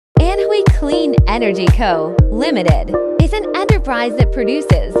Clean Energy Co. Limited is an enterprise that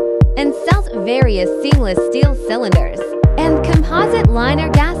produces and sells various seamless steel cylinders and composite liner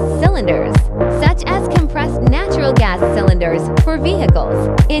gas cylinders, such as compressed natural gas cylinders for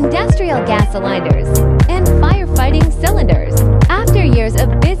vehicles, industrial gas aligners, and firefighting cylinders. After years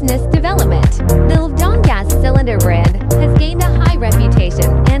of business development, the Dong gas cylinder